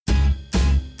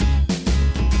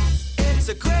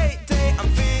a great day, I'm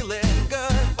feeling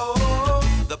good.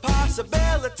 Oh, the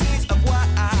possibilities of what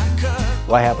I could.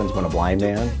 What happens when a blind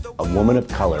man, a woman of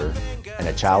color, and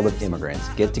a child of immigrants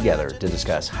get together to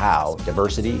discuss how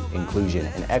diversity, inclusion,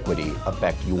 and equity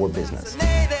affect your business?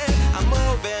 I'm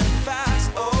moving fast.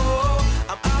 Oh,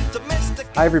 I'm optimistic.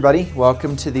 Hi everybody,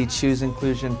 welcome to the Choose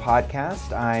Inclusion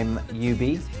podcast. I'm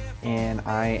UB and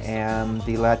I am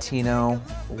the Latino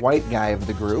white guy of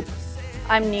the group.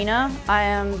 I'm Nina. I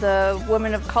am the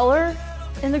woman of color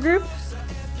in the group.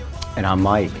 And I'm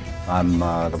Mike. I'm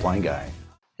the blind guy.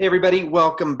 Hey everybody,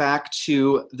 welcome back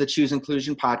to the Choose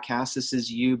Inclusion podcast. This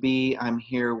is UB. I'm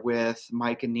here with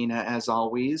Mike and Nina as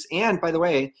always. And by the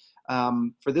way,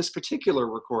 for this particular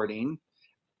recording,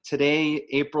 today,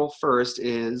 April 1st,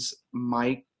 is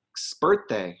Mike's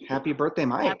birthday. Happy birthday,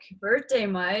 Mike. Happy birthday,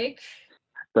 Mike.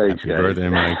 Thanks, Happy guys. birthday,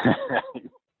 Mike.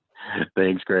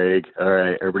 Thanks, Greg. All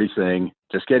right, everybody sing.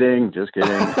 Just kidding, just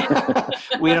kidding.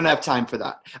 We don't have time for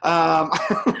that.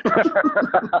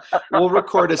 We'll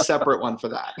record a separate one for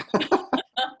that.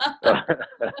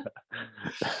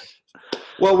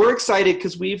 Well, we're excited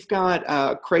because we've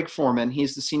got Craig Foreman.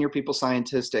 He's the Senior People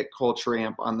Scientist at Culture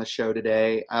Amp on the show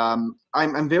today.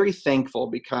 I'm very thankful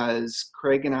because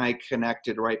Craig and I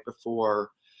connected right before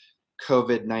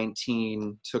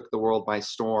COVID-19 took the world by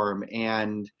storm.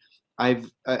 And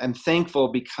I'm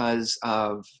thankful because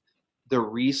of the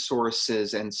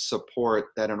resources and support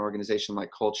that an organization like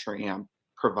Culture Amp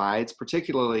provides,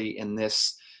 particularly in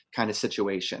this kind of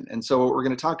situation. And so what we're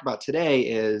going to talk about today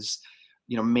is,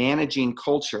 managing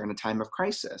culture in a time of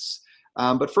crisis.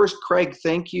 But first, Craig,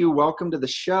 thank you. Welcome to the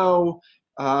show.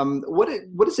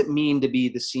 What does it mean to be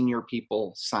the Senior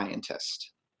People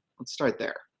Scientist? Let's start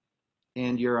there.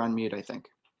 And you're on mute, I think.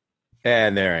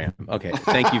 And there I am. Okay.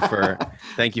 Thank you for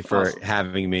Awesome.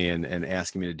 having me and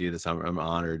asking me to do this. I'm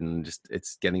honored, and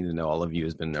it's getting to know all of you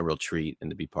has been a real treat,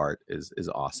 and to be part is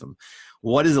awesome.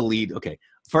 What is a lead? Okay.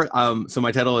 First, so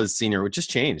my title is senior, which just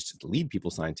changed, lead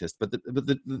people scientist. But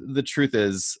the truth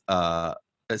is,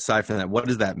 aside from that, what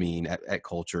does that mean at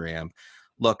Culture Amp?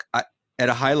 Look, at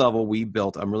a high level,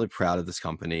 I'm really proud of this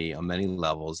company on many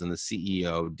levels. And the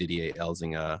CEO, Didier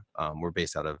Elzinga, we're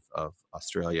based out of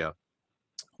Australia,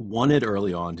 wanted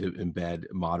early on to embed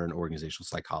modern organizational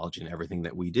psychology in everything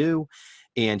that we do.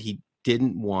 And he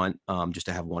didn't want just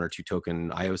to have one or two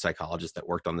token IO psychologists that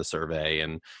worked on the survey.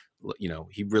 And,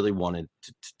 he really wanted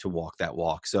to walk that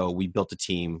walk. So we built a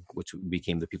team, which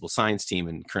became the People Science team.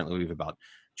 And currently we have about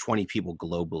 20 people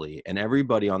globally. And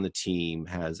everybody on the team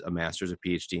has a master's or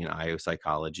PhD in IO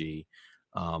psychology.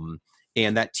 And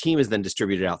that team is then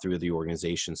distributed out through the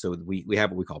organization. So we have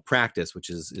what we call practice,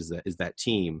 which is that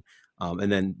team.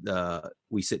 And then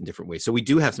we sit in different ways. So we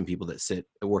do have some people that sit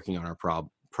working on our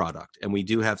product, and we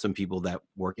do have some people that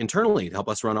work internally to help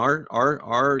us run our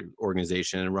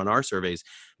organization and run our surveys.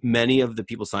 Many of the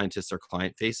people scientists are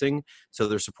client facing, so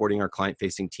they're supporting our client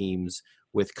facing teams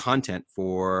with content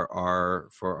for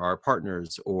our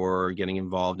partners, or getting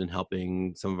involved in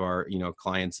helping some of our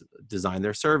clients design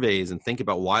their surveys and think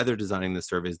about why they're designing the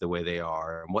surveys the way they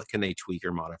are and what can they tweak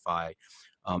or modify.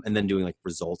 And then doing like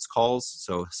results calls,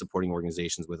 so supporting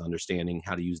organizations with understanding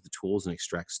how to use the tools and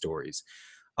extract stories.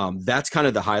 That's kind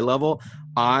of the high level.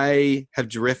 I have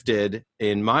drifted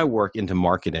in my work into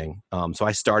marketing. So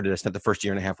I spent the first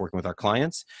year and a half working with our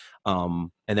clients.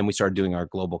 And then we started doing our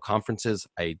global conferences.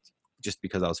 Just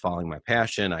because I was following my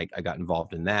passion, I got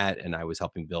involved in that, and I was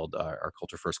helping build our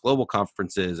Culture First global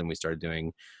conferences. And we started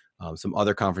doing some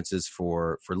other conferences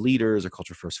for leaders or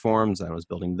Culture First forums. And I was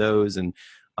building those, and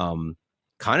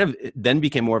kind of then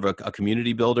became more of a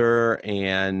community builder.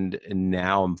 And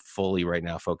now I'm fully right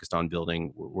now focused on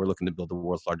we're looking to build the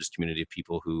world's largest community of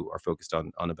people who are focused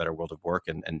on a better world of work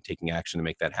and taking action to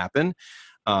make that happen.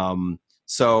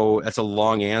 So that's a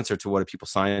long answer to what a people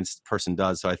science person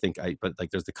does. So I think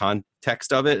there's the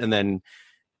context of it, and then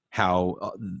how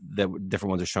the different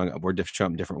ones are showing up. We're showing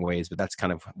up in different ways, but that's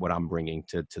kind of what I'm bringing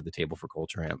to the table for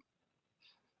Culture Amp.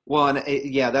 Well, and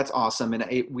yeah, that's awesome.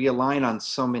 And we align on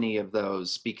so many of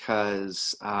those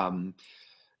because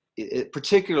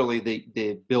particularly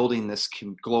the building this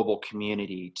global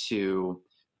community to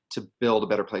build a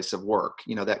better place of work.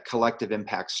 That collective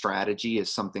impact strategy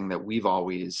is something that we've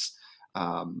always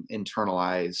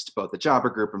internalized, both the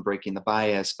Jobber Group and Breaking the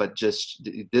Bias, but just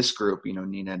this group,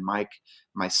 Nina and Mike,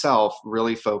 myself,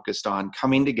 really focused on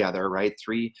coming together, right?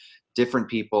 3 different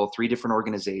people, 3 different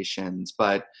organizations,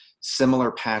 but similar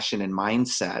passion and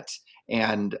mindset.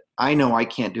 And I know I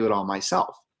can't do it all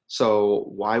myself. So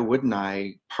why wouldn't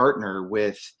I partner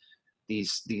with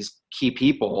these key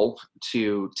people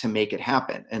to make it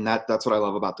happen? And that's what I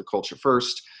love about the Culture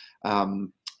First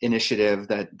initiative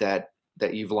that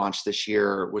that you've launched this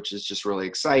year, which is just really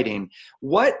exciting.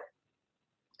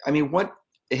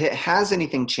 Has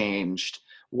anything changed?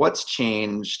 What's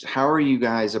changed? How are you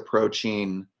guys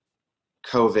approaching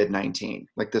COVID-19,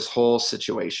 like this whole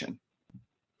situation?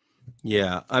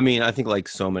 Yeah, I mean, I think like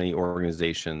so many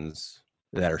organizations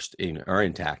that are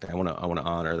intact. I want to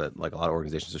honor that. Like a lot of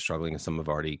organizations are struggling, and some have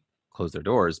already closed their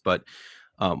doors. But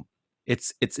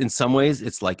it's in some ways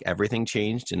it's like everything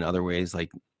changed. In other ways, like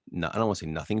I don't want to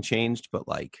say nothing changed, but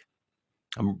like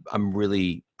I'm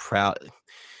really proud.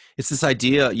 It's this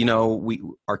idea,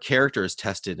 our character is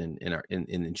tested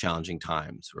in challenging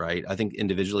times, right? I think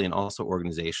individually and also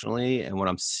organizationally. And what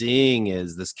I'm seeing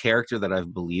is this character that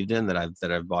I've believed in, that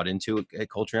I've bought into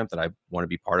at Culture Amp, that I want to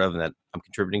be part of and that I'm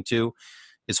contributing to,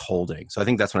 is holding. So I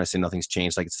think that's when I say nothing's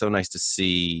changed. Like, it's so nice to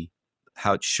see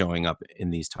how it's showing up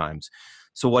in these times.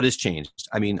 So what has changed?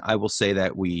 I mean, I will say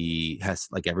that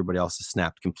like everybody else, has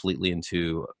snapped completely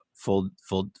into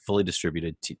fully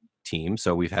distributed team.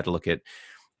 So we've had to look at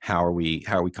how are we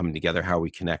coming together? How are we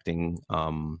connecting?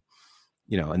 And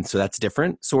so that's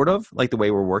different, sort of like the way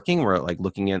we're working. We're like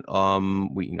looking at,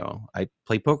 I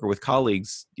play poker with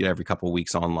colleagues, every couple of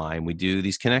weeks online. We do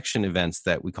these connection events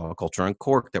that we call Culture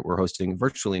Uncorked that we're hosting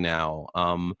virtually now.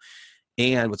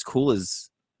 And what's cool is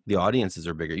the audiences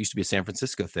are bigger. It used to be a San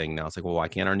Francisco thing. Now it's like, well, why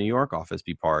can't our New York office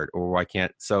be part? Or why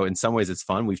can't? So in some ways it's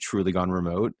fun. We've truly gone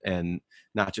remote, and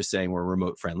not just saying we're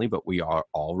remote friendly, but we are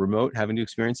all remote, having to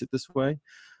experience it this way.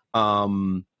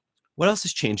 What else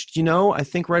has changed? I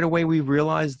think right away we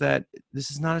realized that this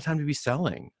is not a time to be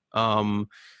selling. And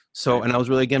I was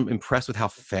really, again, impressed with how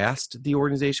fast the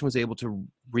organization was able to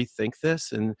rethink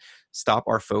this and stop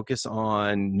our focus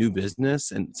on new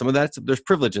business. And some of there's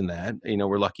privilege in that.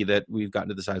 We're lucky that we've gotten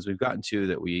to the size we've gotten to,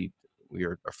 that we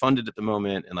are funded at the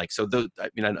moment. And like, so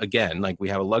again, like we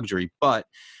have a luxury, but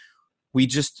we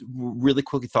just really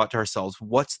quickly thought to ourselves,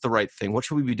 what's the right thing? What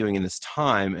should we be doing in this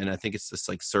time? And I think it's this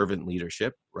like servant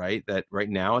leadership, right? That right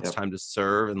now it's time to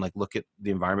serve and like look at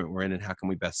the environment we're in and how can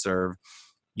we best serve.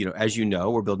 As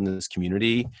we're building this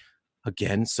community.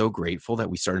 Again, so grateful that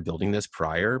we started building this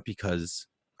prior, because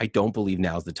I don't believe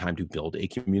now is the time to build a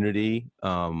community.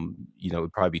 It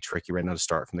would probably be tricky right now to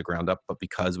start from the ground up, but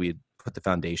because we had put the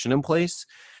foundation in place,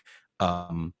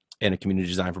 and a community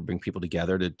designed for bring people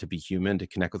together to be human, to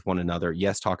connect with one another.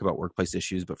 Yes, talk about workplace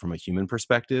issues, but from a human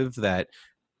perspective, that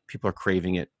people are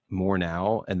craving it more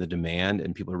now, and the demand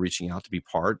and people are reaching out to be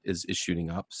part is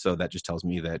shooting up. So that just tells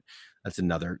me that that's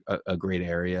another a great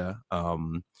area.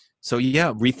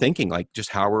 Rethinking like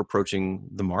just how we're approaching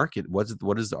the market. What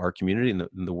does our community and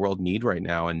the world need right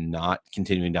now, and not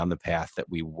continuing down the path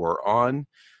that we were on.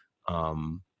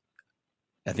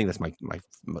 I think that's my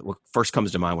what first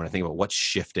comes to mind when I think about what's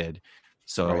shifted.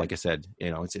 So like I said,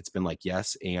 it's been like,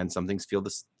 yes, and some things feel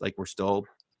this like we're still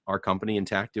our company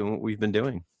intact doing what we've been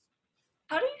doing.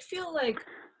 How do you feel like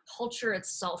culture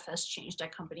itself has changed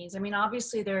at companies? I mean,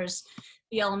 obviously there's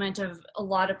the element of a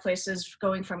lot of places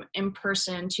going from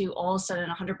in-person to all of a sudden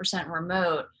 100%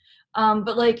 remote.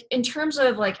 But like in terms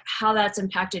of like how that's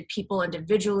impacted people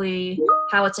individually,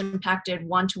 how it's impacted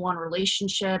one-to-one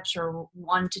relationships or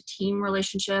one-to-team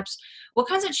relationships, what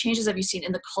kinds of changes have you seen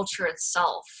in the culture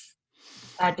itself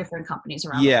at different companies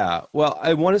around? Yeah, well,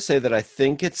 I want to say that I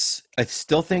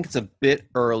still think it's a bit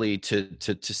early to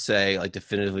say like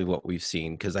definitively what we've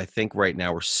seen, because I think right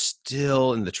now we're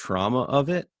still in the trauma of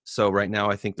it. So right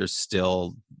now I think there's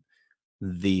still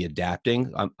the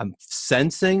adapting. I'm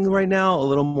sensing right now a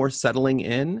little more settling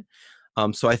in.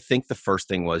 So I think the first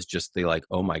thing was just like,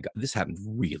 oh my God, this happened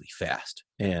really fast.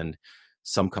 And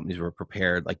some companies were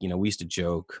prepared. Like, we used to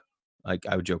joke, like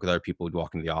I would joke with other people who'd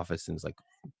walk into the office and it's like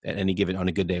on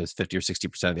a good day, it was 50 or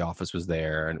 60% of the office was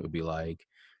there. And it would be like,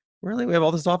 really, we have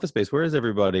all this office space. Where is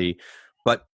everybody?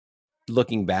 But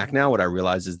looking back now, what I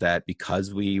realized is that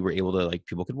because we were able to, like,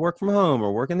 people could work from home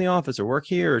or work in the office or work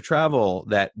here or travel,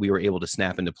 that we were able to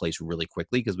snap into place really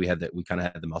quickly because we kind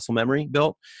of had the muscle memory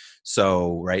built.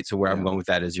 So, right. So where I'm going with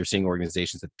that is you're seeing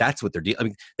organizations that's what they're doing. I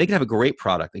mean, they could have a great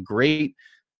product,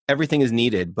 everything is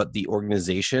needed, but the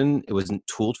organization, it wasn't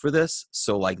tooled for this.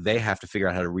 So like they have to figure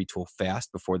out how to retool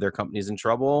fast before their company's in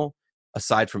trouble,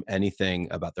 aside from anything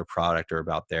about their product or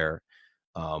about their,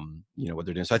 what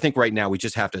they're doing. So I think right now we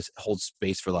just have to hold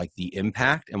space for like the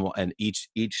impact, and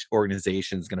each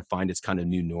organization is going to find its kind of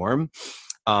new norm.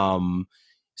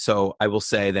 So I will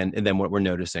say then what we're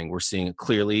noticing, we're seeing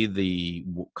clearly the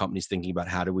companies thinking about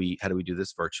how do we do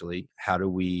this virtually?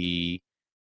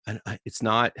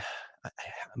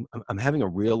 I'm having a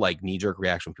real like knee-jerk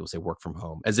reaction when people say work from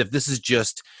home, as if this is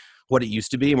just what it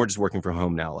used to be, and we're just working from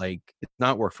home now. Like, it's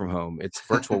not work from home, it's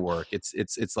virtual work. It's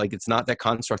like, it's not that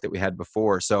construct that we had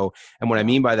before. So, and what I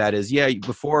mean by that is, yeah,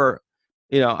 before,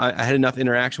 I had enough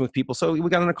interaction with people, so we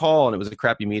got on a call and it was a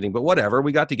crappy meeting, but whatever,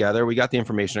 we got together, we got the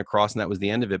information across, and that was the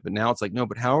end of it. But now it's like, no,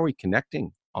 but how are we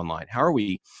connecting online? How are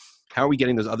we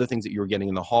getting those other things that you were getting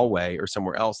in the hallway or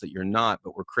somewhere else that you're not,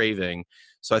 but we're craving?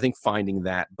 So I think finding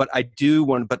that, but I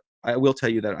will tell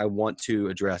you that I want to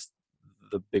address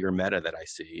the bigger meta that I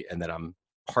see, and that I'm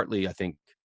partly, I think,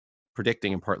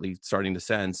 predicting and partly starting to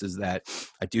sense, is that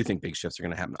I do think big shifts are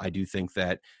going to happen. I do think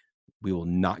that we will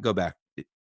not go back,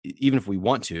 even if we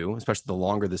want to, especially the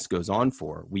longer this goes on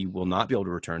for, we will not be able to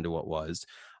return to what was.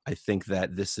 I think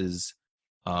that this was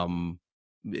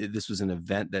an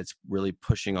event that's really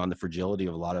pushing on the fragility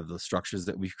of a lot of the structures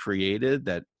that we've created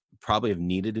that probably have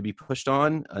needed to be pushed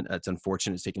on. It's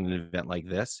unfortunate it's taking an event like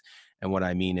this. And what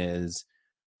I mean is,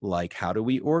 like, how do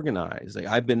we organize? Like,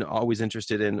 I've been always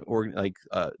interested in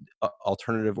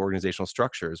alternative organizational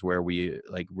structures where we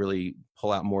like really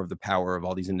pull out more of the power of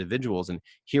all these individuals. And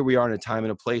here we are in a time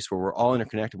and a place where we're all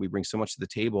interconnected. We bring so much to the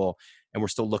table, and we're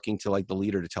still looking to like the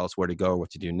leader to tell us where to go, what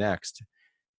to do next.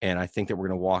 And I think that we're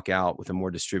going to walk out with a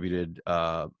more distributed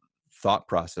thought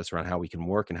process around how we can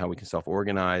work and how we can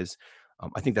self-organize.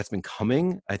 I think that's been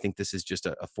coming. I think this is just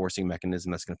a forcing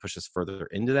mechanism that's going to push us further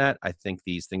into that. I think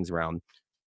these things around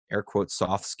air quotes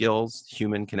soft skills,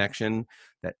 human connection,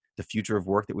 that the future of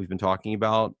work that we've been talking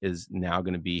about is now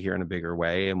going to be here in a bigger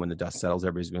way. And when the dust settles,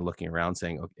 everybody's been looking around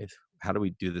saying, okay, how do we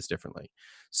do this differently?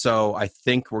 So I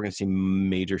think we're going to see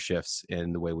major shifts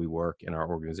in the way we work in our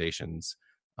organizations.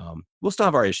 We'll still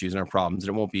have our issues and our problems,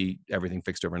 and it won't be everything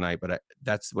fixed overnight, but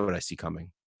that's what I see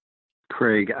coming.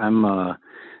 Craig,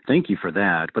 thank you for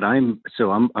that. But I'm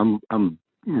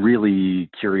really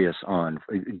curious on,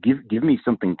 give me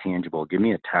something tangible. Give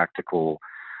me a tactical,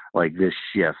 like this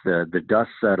shift. The dust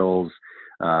settles,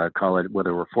 call it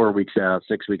whether we're 4 weeks out,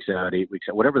 6 weeks out, 8 weeks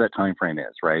out, whatever that time frame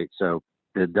is, right? So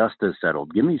the dust is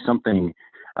settled. Give me something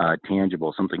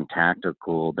tangible, something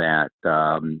tactical that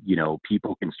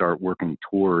people can start working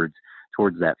towards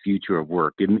that future of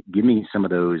work. Give me some of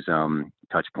those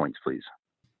touch points, please.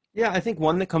 Yeah, I think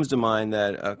one that comes to mind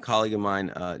that a colleague of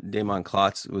mine, Damon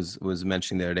Klotz, was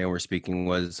mentioning the other day when we were speaking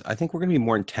was, I think we're going to be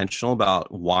more intentional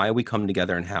about why we come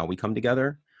together and how we come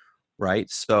together, right?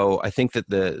 So I think that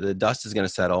the dust is going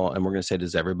to settle, and we're going to say,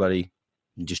 does everybody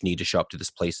just need to show up to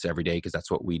this place every day because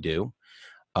that's what we do?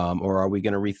 Or are we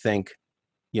going to rethink,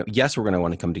 yes, we're going to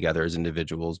want to come together as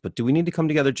individuals, but do we need to come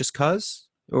together just because?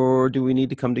 Or do we need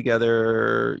to come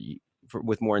together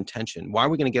with more intention? Why are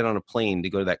we going to get on a plane to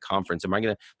go to that conference? Am I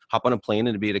going to hop on a plane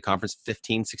and to be at a conference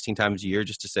 15, 16 times a year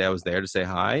just to say I was there to say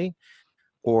hi?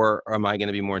 Or am I going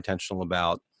to be more intentional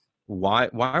about why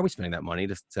are we spending that money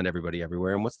to send everybody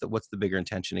everywhere? And what's the bigger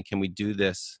intention? And can we do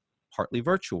this partly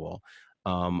virtual?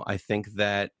 I think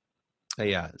that,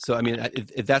 so, I mean,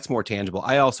 if that's more tangible,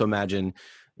 I also imagine,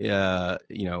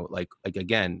 like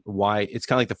again, why it's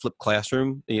kind of like the flipped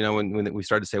classroom, when we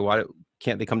started to say, why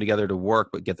can't they come together to work,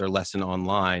 but get their lesson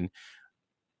online?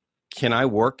 Can I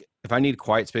work? If I need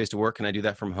quiet space to work, can I do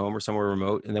that from home or somewhere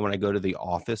remote? And then when I go to the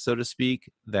office, so to speak,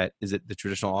 is it the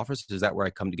traditional office? Is that where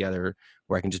I come together,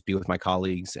 where I can just be with my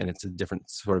colleagues, and it's a different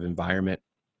sort of environment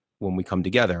when we come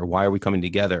together? Why are we coming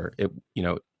together?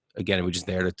 Again, we're just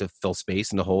there to fill space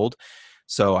and to hold.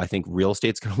 So I think real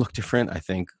estate's going to look different. I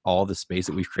think all the space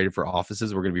that we've created for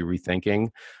offices, we're going to be rethinking.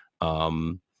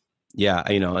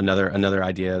 Another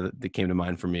idea that came to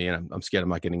mind for me, and I'm scared I'm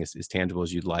not getting as tangible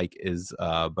as you'd like, is,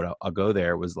 but I'll go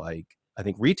there, was like, I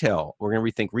think retail, we're going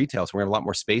to rethink retail. So we're going to have a lot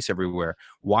more space everywhere.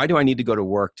 Why do I need to go to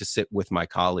work to sit with my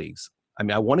colleagues? I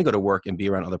mean, I want to go to work and be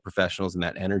around other professionals and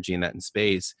that energy and that in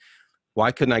space.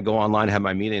 Why couldn't I go online, have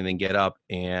my meeting, and then get up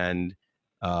and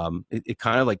it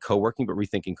kind of like co-working, but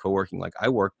rethinking co-working. Like, I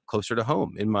work closer to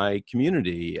home in my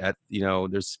community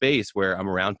there's space where I'm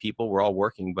around people, we're all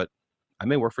working, but I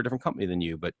may work for a different company than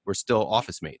you, but we're still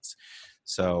office mates.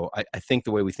 So I think the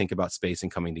way we think about space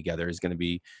and coming together is going to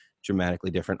be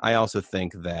dramatically different. I also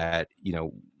think that,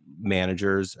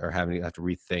 managers are having to have to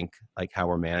rethink like how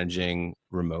we're managing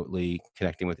remotely,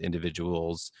 connecting with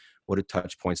individuals. What do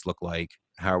touch points look like?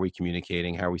 How are we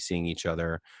communicating? How are we seeing each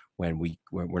other when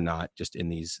we're not just in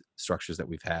these structures that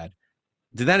we've had?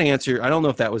 Did that answer? I don't know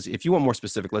if that was, if you want more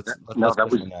specific, let's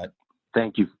that.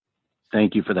 Thank you.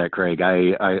 Thank you for that, Craig.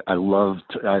 I love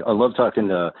talking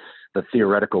to the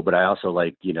theoretical, but I also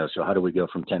like, so how do we go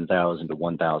from 10,000 to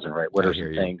 1,000, right? What are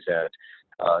some things that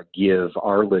give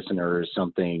our listeners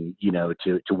something,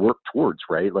 to work towards,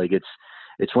 right? Like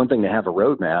it's one thing to have a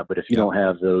roadmap, but if you don't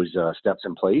have those steps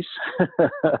in place,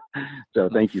 so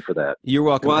thank you for that. You're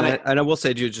welcome. Well, and I will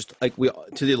say to you, just like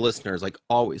to the listeners, like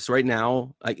always, right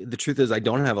now, the truth is I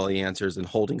don't have all the answers, and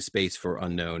holding space for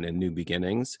unknown and new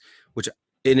beginnings, which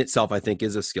in itself I think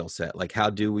is a skill set. Like, how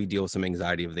do we deal with some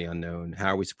anxiety of the unknown? How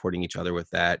are we supporting each other with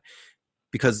that?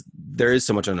 Because there is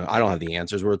so much unknown. I don't have the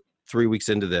answers. We're 3 weeks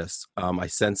into this. I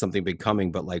sense something big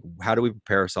coming, but like, how do we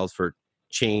prepare ourselves for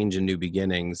change and new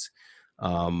beginnings?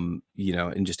 And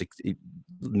just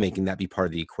making that be part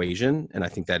of the equation. And I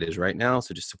think that is right now.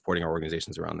 So just supporting our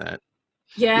organizations around that.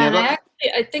 Yeah. And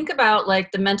I think about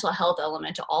like the mental health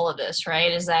element to all of this,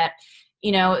 right? Is that,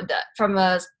 from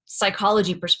a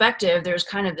psychology perspective, there's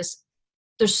kind of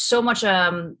there's so much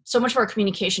of our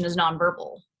communication is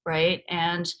nonverbal, right?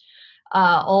 And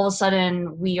all of a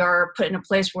sudden we are put in a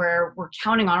place where we're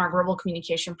counting on our verbal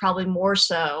communication, probably more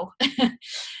so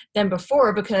than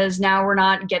before, because now we're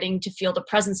not getting to feel the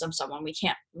presence of someone. We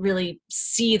can't really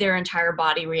see their entire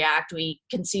body react. We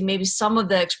can see maybe some of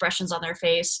the expressions on their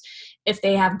face if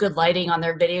they have good lighting on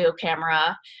their video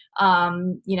camera,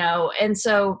 and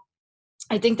so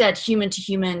I think that human to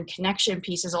human connection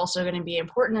piece is also going to be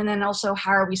important. And then also,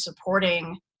 how are we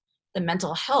supporting the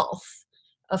mental health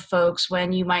of folks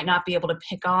when you might not be able to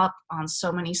pick up on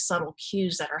so many subtle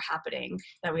cues that are happening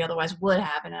that we otherwise would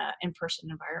have in an in-person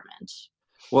environment?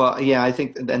 Well, yeah, I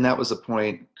think, and that was a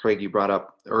point, Craig, you brought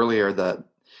up earlier, that,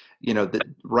 that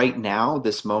right now,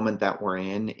 this moment that we're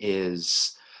in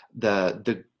is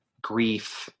the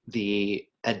grief, the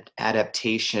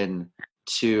adaptation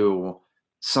to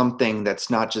something that's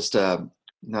not just a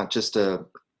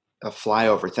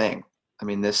flyover thing. I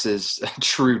mean, this is a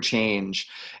true change,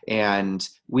 and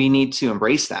we need to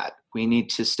embrace that. We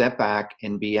need to step back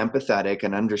and be empathetic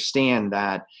and understand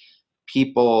that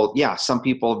some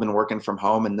people have been working from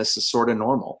home and this is sort of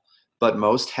normal, but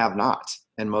most have not,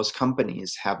 and most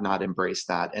companies have not embraced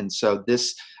that. And so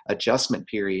this adjustment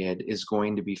period is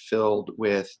going to be filled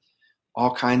with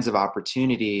all kinds of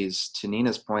opportunities, to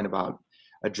Nina's point about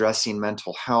addressing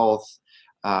mental health.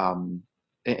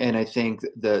 And I think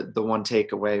the one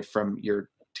takeaway from your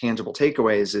tangible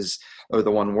takeaways is, or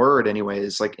the one word anyway,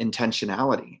 is like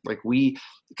intentionality. Like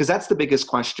because that's the biggest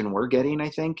question we're getting, I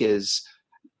think, is,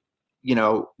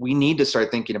 we need to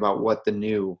start thinking about what the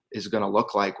new is going to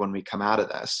look like when we come out of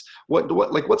this.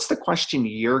 What's the question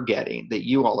you're getting, that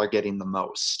you all are getting the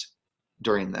most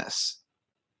during this?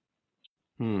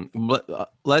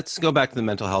 Let's go back to the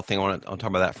mental health thing. I'll talk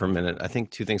about that for a minute. I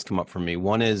think two things come up for me.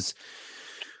 One is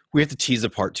we have to tease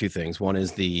apart two things. One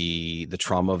is the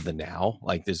trauma of the now.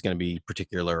 Like, there's going to be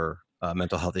particular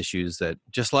mental health issues that,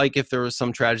 just like if there was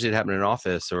some tragedy that happened in an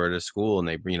office or at a school and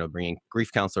they bring in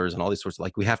grief counselors and all these sorts of,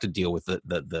 like, we have to deal with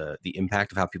the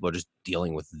impact of how people are just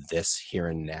dealing with this here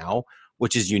and now,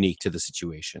 which is unique to the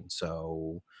situation.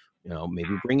 So, maybe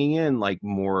bringing in like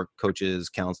more coaches,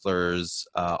 counselors,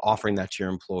 offering that to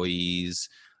your employees,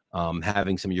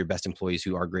 having some of your best employees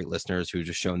who are great listeners, who have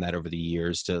just shown that over the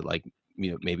years, to like,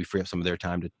 maybe free up some of their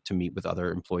time to meet with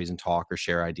other employees and talk or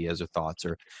share ideas or thoughts,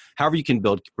 or however you can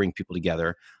bring people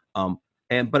together.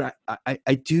 But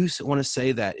I do want to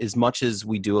say that as much as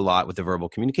we do a lot with the verbal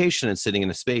communication and sitting in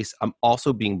a space, I'm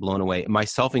also being blown away,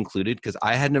 myself included, because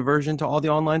I had an aversion to all the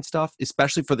online stuff,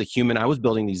 especially for the human. I was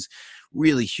building these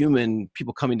really human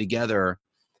people coming together.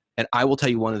 And I will tell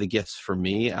you, one of the gifts for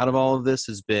me out of all of this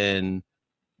has been,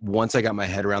 once I got my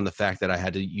head around the fact that I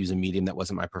had to use a medium that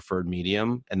wasn't my preferred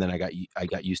medium, and then I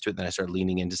got used to it, then I started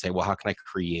leaning in to say, well, how can I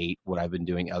create what I've been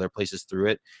doing other places through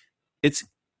it? It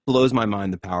blows my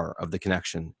mind, the power of the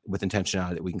connection with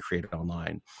intentionality that we can create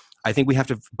online. I think we have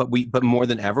to, but more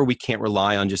than ever, we can't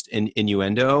rely on just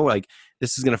innuendo. Like,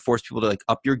 this is going to force people to like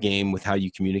up your game with how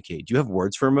you communicate. Do you have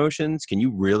words for emotions? Can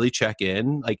you really check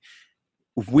in? Like,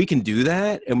 if we can do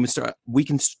that, and we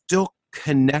can still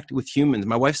connect with humans.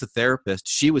 My wife's a therapist.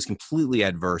 She was completely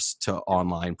adverse to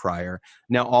online prior.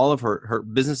 Now all of her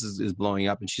business is blowing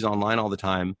up, and she's online all the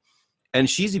time. And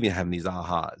she's even having these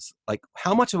ahas. Like,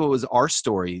 how much of it was our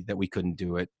story that we couldn't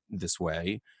do it this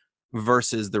way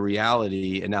versus the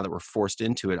reality? And now that we're forced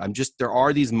into it, there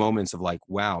are these moments of like,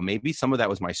 wow, maybe some of that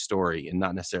was my story and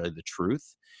not necessarily the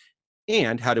truth.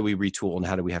 And how do we retool, and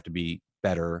how do we have to be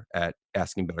better at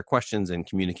asking better questions and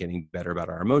communicating better about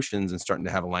our emotions, and starting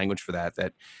to have a language for that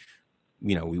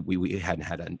we hadn't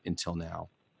had until now.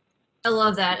 I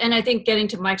love that. And I think, getting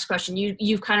to Mike's question,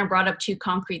 you've kind of brought up two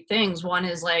concrete things. One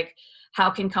is like, how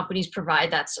can companies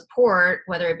provide that support,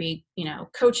 whether it be,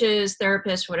 coaches,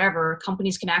 therapists, whatever.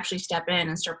 Companies can actually step in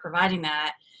and start providing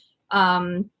that.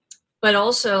 But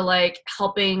also like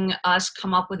helping us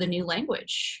come up with a new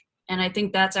language And I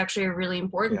think that's actually a really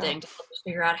important Yeah. thing to help us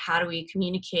figure out how do we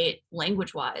communicate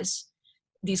language-wise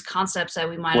these concepts that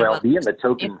we might Well, have. being the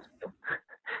token,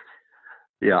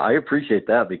 yeah, I appreciate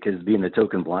that, because being the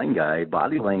token blind guy,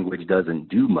 body language doesn't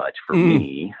do much for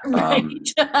me. Right.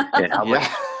 And how much,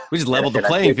 Yeah, We just leveled the and I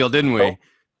playing think- field, didn't we?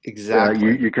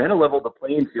 exactly. you kind of level the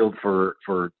playing field for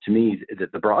to me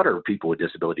the broader people with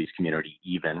disabilities community,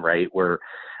 even, right, where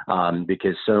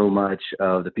because so much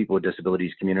of the people with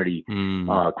disabilities community,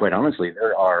 quite honestly,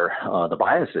 there are the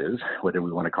biases, whether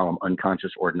we want to call them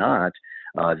unconscious or not,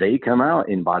 they come out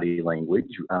in body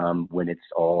language when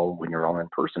you're all in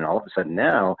person. All of a sudden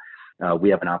now we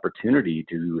have an opportunity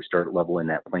to start leveling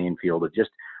that playing field of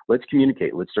just, let's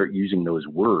communicate, let's start using those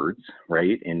words,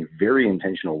 right, in very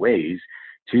intentional ways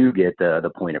to get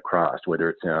the point across, whether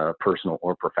it's personal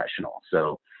or professional.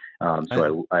 So,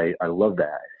 I love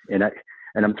that, and I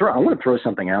want to throw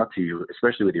something out to you,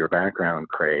 especially with your background,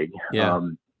 Craig. Yeah.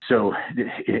 So,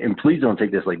 and please don't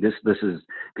take this like this. This is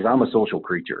because I'm a social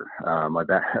creature. I'm a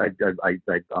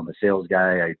sales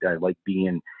guy. I like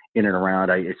being in and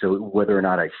around. So whether or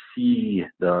not I see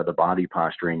the body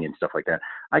posturing and stuff like that,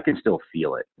 I can still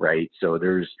feel it, right? So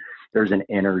there's an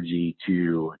energy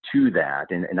to that,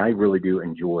 and I really do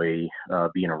enjoy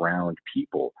being around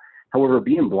people. However,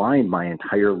 being blind my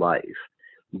entire life,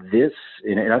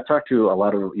 and I've talked to a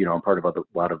lot of, I'm part of a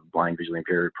lot of blind visually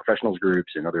impaired professionals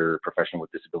groups and other professional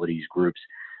with disabilities groups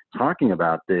talking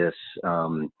about this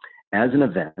as an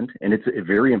event, and it's a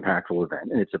very impactful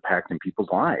event, and it's impacting people's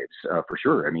lives for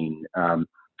sure. I mean,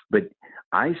 but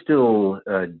I still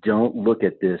don't look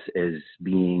at this as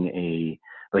being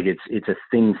it's a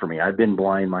thing for me. I've been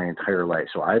blind my entire life,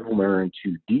 so I've learned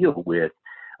to deal with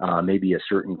maybe a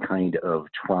certain kind of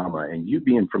trauma. And you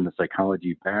being from the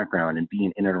psychology background and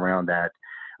being in and around that,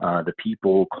 the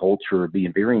people, culture,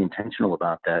 being very intentional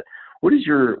about that. What's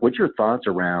your thoughts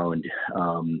around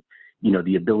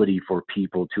the ability for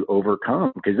people to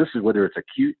overcome? Because this is whether it's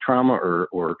acute trauma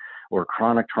or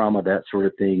chronic trauma, that sort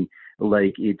of thing.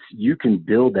 Like you can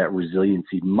build that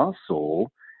resiliency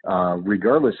muscle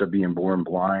regardless of being born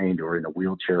blind or in a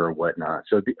wheelchair or whatnot.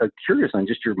 So I'm curious on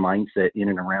just your mindset in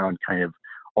and around kind of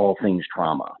all things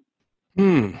trauma.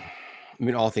 I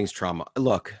mean, all things trauma.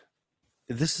 Look,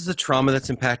 this is a trauma that's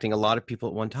impacting a lot of people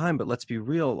at one time, but let's be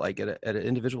real, like at an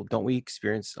individual, don't we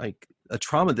experience like a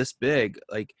trauma this big?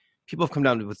 Like people have come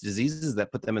down with diseases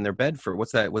that put them in their bed for where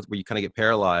you kind of get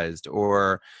paralyzed,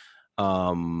 or,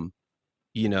 somebody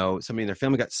in their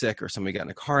family got sick, or somebody got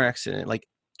in a car accident. Like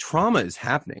trauma is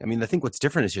happening. I mean, I think what's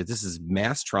different is here, this is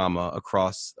mass trauma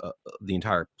across the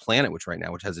entire planet, which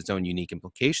has its own unique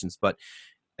implications, but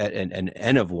an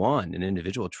N of one, an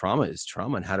individual trauma is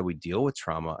trauma. And how do we deal with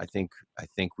trauma? I think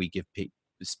we give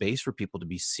space for people to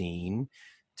be seen,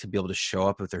 to be able to show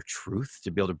up with their truth, to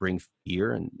be able to bring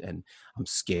fear and I'm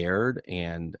scared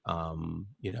and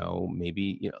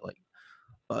maybe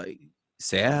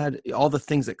sad, all the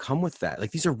things that come with that.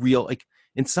 Like these are real. Like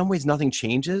in some ways nothing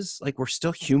changes. Like we're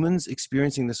still humans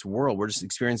experiencing this world. We're just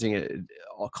experiencing it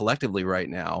all collectively right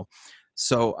now.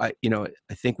 So I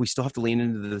think we still have to lean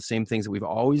into the same things that we've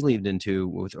always leaned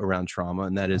into around trauma,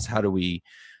 and that is how do we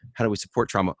support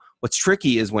trauma? What's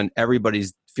tricky is when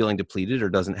everybody's feeling depleted or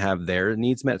doesn't have their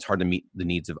needs met. It's hard to meet the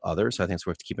needs of others. So I think that's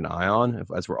what we have to keep an eye on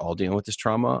as we're all dealing with this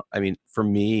trauma. I mean, for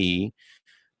me,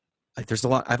 like there's a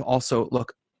lot.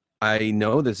 I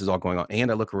know this is all going on,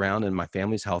 and I look around and my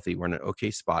family's healthy. We're in an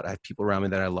okay spot. I have people around me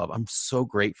that I love. I'm so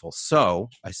grateful. So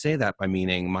I say that by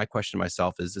meaning my question to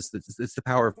myself is it's the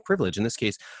power of privilege. In this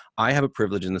case, I have a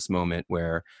privilege in this moment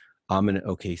where I'm in an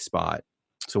okay spot.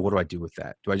 So what do I do with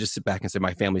that? Do I just sit back and say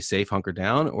my family's safe, hunker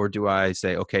down? Or do I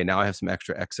say, okay, now I have some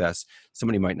extra excess.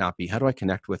 Somebody might not be. How do I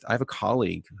connect with? I have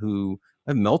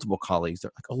multiple colleagues.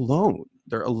 They're like alone.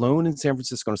 They're alone in San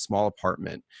Francisco in a small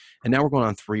apartment. And now we're going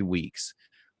on 3 weeks.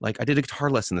 Like I did a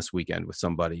guitar lesson this weekend with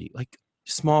somebody, like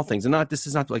small things. And this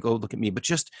is not like, oh, look at me, but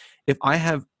just if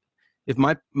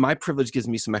my privilege gives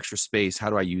me some extra space,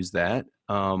 how do I use that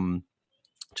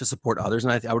to support others?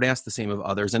 And I would ask the same of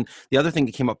others. And the other thing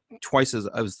that came up twice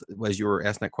as you were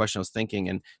asking that question, I was thinking,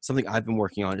 and something I've been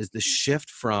working on is the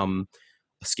shift from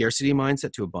a scarcity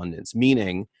mindset to abundance,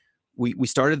 meaning we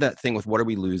started that thing with what are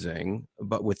we losing,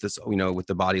 but with this, with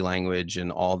the body language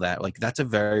and all that, like that's a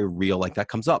very real, like that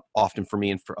comes up often for me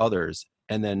and for others.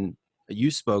 And then you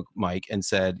spoke, Mike, and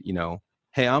said,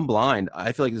 hey, I'm blind.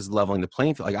 I feel like this is leveling the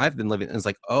playing field. Like I've been living, and it's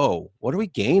like, oh, what are we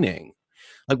gaining?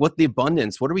 Like what the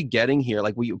abundance, what are we getting here?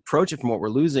 Like we approach it from what we're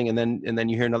losing. And then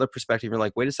you hear another perspective. You're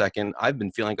like, wait a second, I've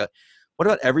been feeling like, what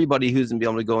about everybody who's been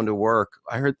able to go into work?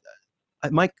 I heard,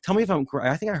 Mike, tell me if I'm correct.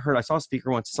 I think I saw a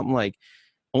speaker once, something like,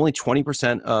 only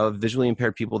 20% of visually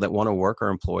impaired people that want to work are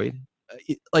employed.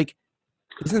 Like,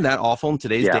 isn't that awful in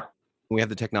today's day? We have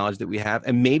the technology that we have,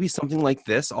 and maybe something like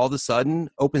this all of a sudden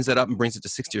opens it up and brings it to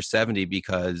 60 or 70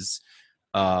 because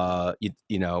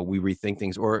you know, we rethink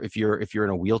things. Or if you're in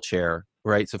a wheelchair,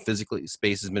 right? So physically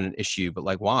space has been an issue, but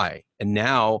like why? And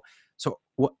now, so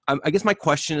what, I guess my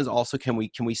question is also, can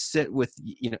we sit with,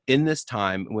 you know, in this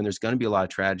time when there's going to be a lot of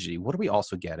tragedy, what are we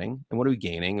also getting and what are we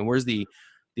gaining, and where's the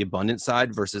abundant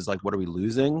side versus like what are we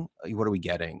losing, what are we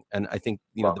getting? And I think,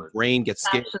 you know, the brain gets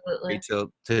scared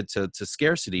to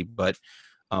scarcity, but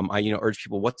I, you know, urge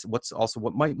people, what's also,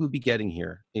 what might we be getting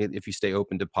here if you stay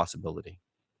open to possibility?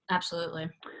 Absolutely.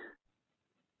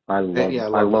 I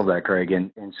love that, Craig.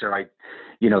 And so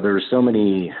you know, there's so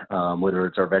many, whether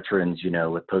it's our veterans, you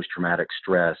know, with post-traumatic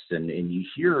stress, and you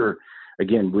hear,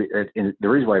 again, and the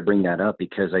reason why I bring that up,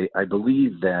 because I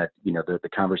believe that, you know, the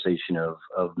conversation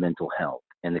of mental health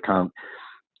and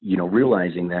you know,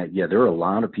 realizing that, yeah, there are a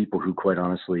lot of people who quite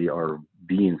honestly are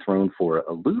being thrown for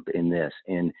a loop in this.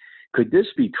 And could this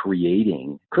be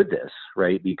creating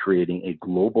a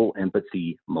global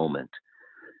empathy moment?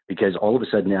 Because all of a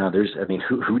sudden now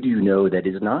who do you know that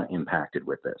is not impacted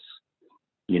with this?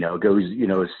 You know, it goes, you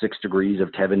know, 6 degrees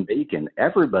of Kevin Bacon.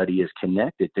 Everybody is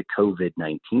connected to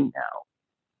COVID-19 now.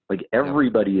 Like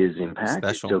everybody is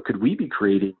impacted. So could we be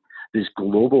creating this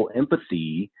global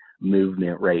empathy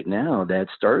movement right now that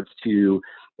starts to,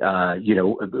 you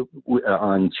know,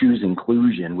 on Choose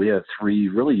Inclusion, we have 3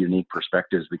 really unique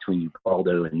perspectives between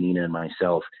Aldo and Nina and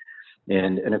myself.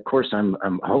 And of course,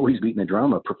 I'm always beating the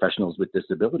drum of professionals with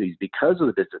disabilities because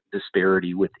of the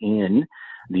disparity within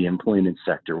the employment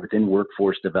sector, within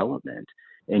workforce development.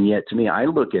 And yet, to me, I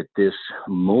look at this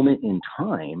moment in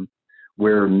time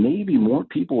where maybe more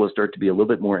people will start to be a little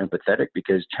bit more empathetic,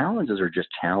 because challenges are just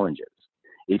challenges.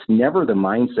 It's never the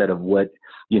mindset of what,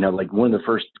 you know, like one of the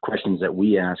first questions that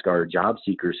we ask our job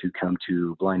seekers who come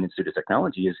to Blind Institute of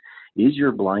Technology is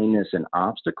your blindness an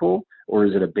obstacle or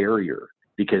is it a barrier?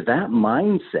 Because that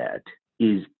mindset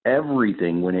is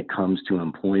everything when it comes to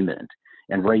employment.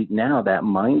 And right now, that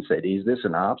mindset, is this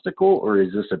an obstacle or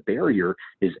is this a barrier,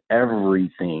 is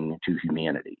everything to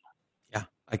humanity. Yeah,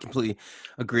 I completely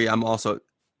agree. I'm also,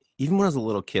 even when I was a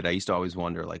little kid, I used to always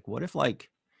wonder, like, what if, like,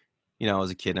 you know,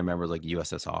 as a kid, I remember like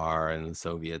USSR and the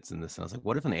Soviets and this, and I was like,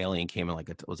 what if an alien came and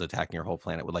like was attacking your whole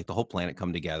planet? Would like the whole planet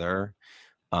come together?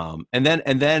 And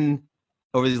then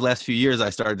over these last few years,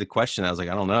 I started to question. I was like,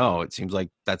 I don't know. It seems like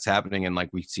that's happening, and like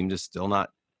we seem to still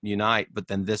not unite. But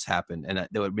then this happened, and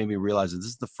that made me realize that this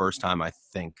is the first time I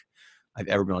think I've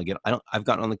ever been able to get. I've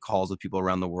gotten on the calls with people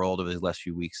around the world over these last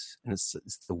few weeks, and it's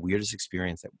the weirdest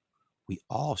experience that we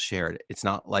all shared. It's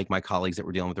not like my colleagues that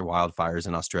were dealing with their wildfires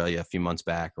in Australia a few months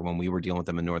back, or when we were dealing with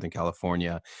them in Northern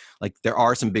California. Like there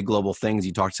are some big global things.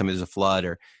 You talk to somebody, there's a flood,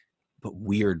 but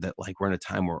weird that like we're in a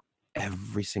time where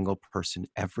every single person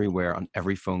everywhere on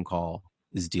every phone call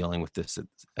is dealing with this.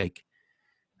 It's like,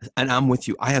 and I'm with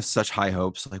you. I have such high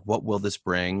hopes. Like, what will this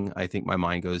bring? I think my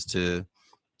mind goes to,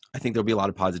 I think there'll be a lot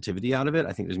of positivity out of it.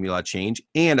 I think there's gonna be a lot of change.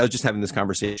 And I was just having this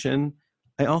conversation.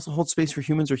 I also hold space for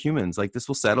humans are humans. Like this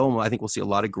will settle. And I think we'll see a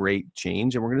lot of great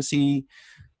change, and we're going to see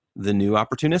the new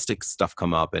opportunistic stuff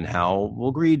come up, and how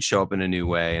will greed show up in a new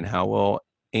way, and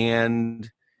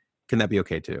and can that be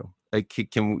okay too? Like,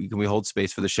 can we hold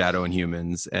space for the shadow in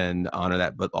humans and honor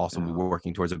that, but also be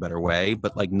working towards a better way,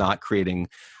 but like not creating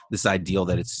this ideal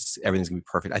that everything's gonna be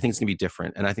perfect. I think it's gonna be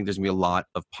different. And I think there's gonna be a lot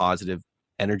of positive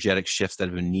energetic shifts that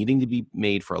have been needing to be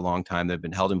made for a long time, that have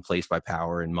been held in place by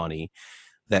power and money,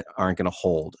 that aren't going to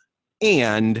hold.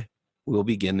 And we'll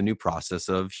begin the new process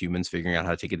of humans figuring out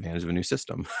how to take advantage of a new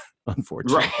system,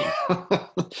 unfortunately. Right.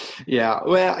 Yeah.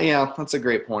 Well, yeah, that's a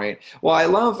great point. Well,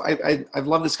 I've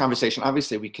loved this conversation.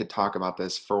 Obviously we could talk about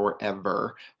this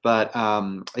forever, but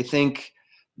I think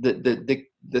the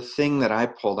thing that I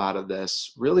pulled out of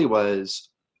this really was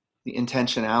the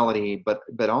intentionality,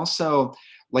 but also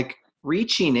like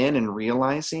reaching in and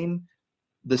realizing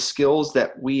the skills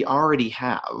that we already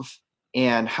have,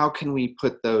 and how can we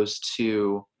put those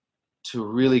to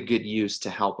really good use to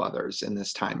help others in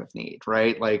this time of need,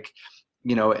 right? Like,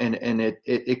 you know, and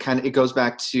it goes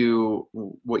back to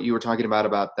what you were talking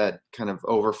about that kind of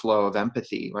overflow of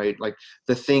empathy, right? Like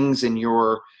the things in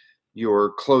your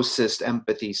closest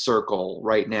empathy circle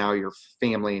right now, your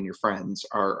family and your friends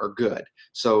are good.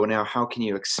 So now how can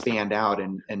you expand out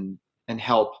and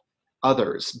help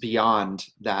others beyond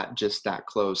that, just that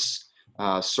close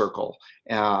circle?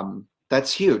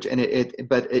 That's huge. And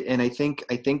I think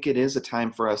it is a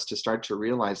time for us to start to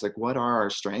realize, like, what are our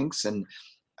strengths and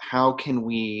how can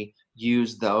we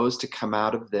use those to come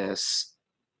out of this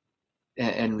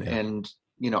and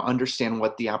understand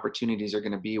what the opportunities are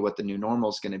going to be, what the new normal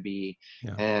is going to be.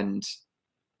 Yeah. And,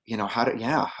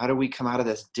 how do we come out of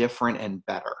this different and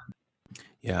better?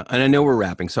 Yeah. And I know we're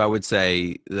wrapping. So I would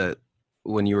say that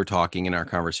when you were talking in our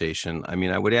conversation, I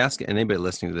mean, I would ask anybody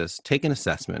listening to this, take an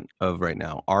assessment of right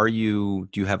now. Do you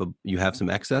have some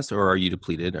excess, or are you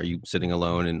depleted? Are you sitting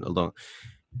alone and alone?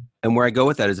 And where I go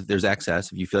with that is, if there's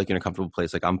excess, if you feel like you're in a comfortable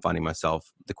place, like I'm finding myself,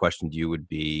 the question to you would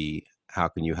be, how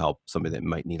can you help somebody that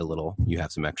might need a little, you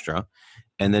have some extra?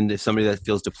 And then if somebody that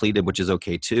feels depleted, which is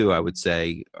okay too, I would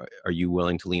say, are you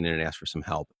willing to lean in and ask for some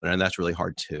help? And that's really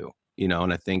hard too.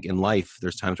 And I think in life,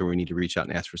 there's times where we need to reach out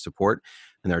and ask for support.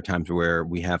 And there are times where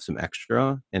we have some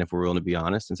extra. And if we're willing to be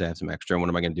honest and say, I have some extra, what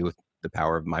am I going to do with the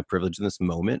power of my privilege in this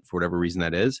moment, for whatever reason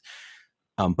that is?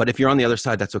 But if you're on the other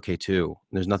side, that's okay too.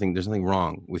 There's nothing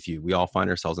wrong with you. We all find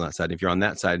ourselves on that side. If you're on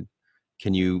that side,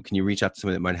 can you reach out to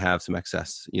somebody that might have some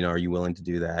excess? Are you willing to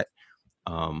do that?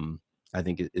 I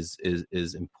think it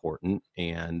is important.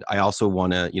 And I also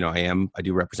want to, I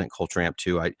do represent Culture Amp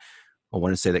too. I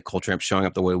want to say that Culture Amp showing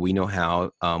up the way we know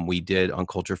how. We did on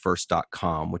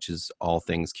culturefirst.com, which is all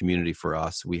things community for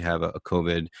us. We have a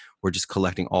COVID. We're just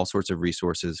collecting all sorts of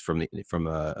resources from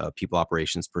a people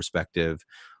operations perspective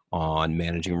on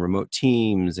managing remote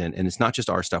teams. And it's not just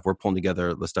our stuff. We're pulling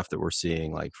together the stuff that we're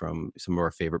seeing, like from some of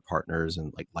our favorite partners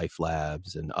and like Life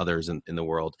Labs and others in the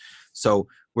world. So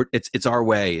it's our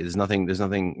way. There's nothing,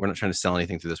 we're not trying to sell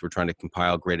anything through this. We're trying to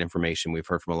compile great information. We've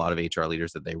heard from a lot of HR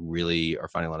leaders that they really are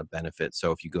finding a lot of benefit.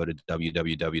 So if you go to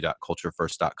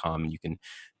www.culturefirst.com, you can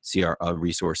see our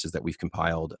resources that we've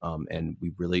compiled. And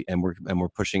we're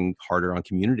pushing harder on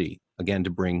community, again, to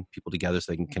bring people together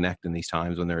so they can connect in these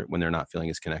times when they're not feeling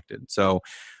as connected. So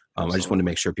I just want to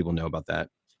make sure people know about that.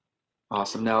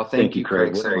 Awesome. No, thank you,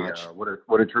 Craig, so much.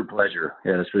 What a true pleasure.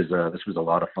 Yeah, this was a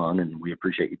lot of fun, and we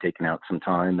appreciate you taking out some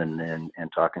time and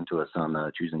talking to us on the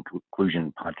Choose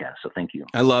Inclusion podcast. So thank you.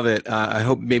 I love it. I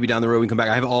hope maybe down the road we can come back.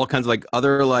 I have all kinds of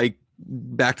other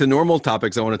back to normal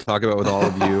topics I want to talk about with all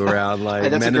of you around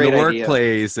men in the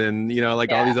workplace and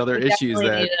all these other issues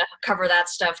that need to cover that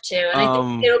stuff too. And I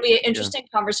think it'll be an interesting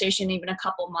conversation even a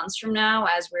couple months from now,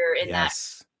 as we're in that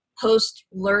post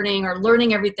learning or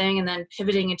learning everything and then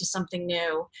pivoting into something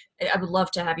new. I would love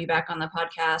to have you back on the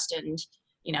podcast and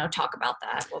talk about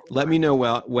that. Let me know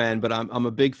when, but I'm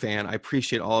a big fan. I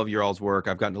appreciate all of your all's work.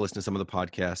 I've gotten to listen to some of the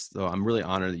podcasts, so I'm really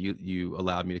honored that you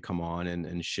allowed me to come on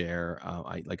and share.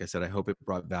 Like I said, I hope it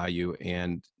brought value,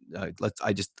 and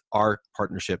our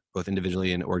partnership, both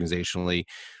individually and organizationally,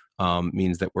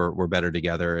 means that we're better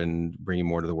together and bringing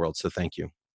more to the world. So thank you.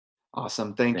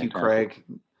 Awesome. Thank you, Craig.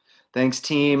 Thanks,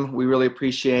 team. We really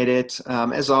appreciate it.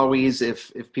 As always,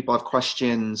 if people have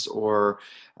questions or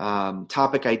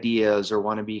topic ideas or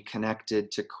want to be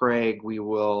connected to Craig,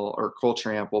 or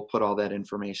Culture Amp, we'll put all that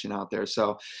information out there.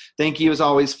 So thank you as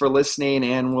always for listening,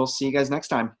 and we'll see you guys next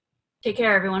time. Take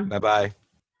care, everyone. Bye-bye.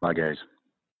 Bye, guys.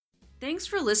 Thanks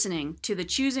for listening to the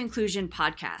Choose Inclusion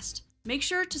podcast. Make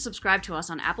sure to subscribe to us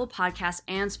on Apple Podcasts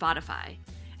and Spotify.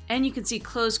 And you can see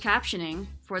closed captioning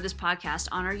for this podcast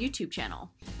on our YouTube channel.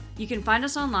 You can find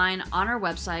us online on our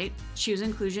website,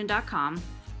 chooseinclusion.com,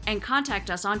 and contact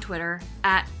us on Twitter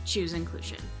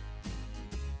 @chooseinclusion.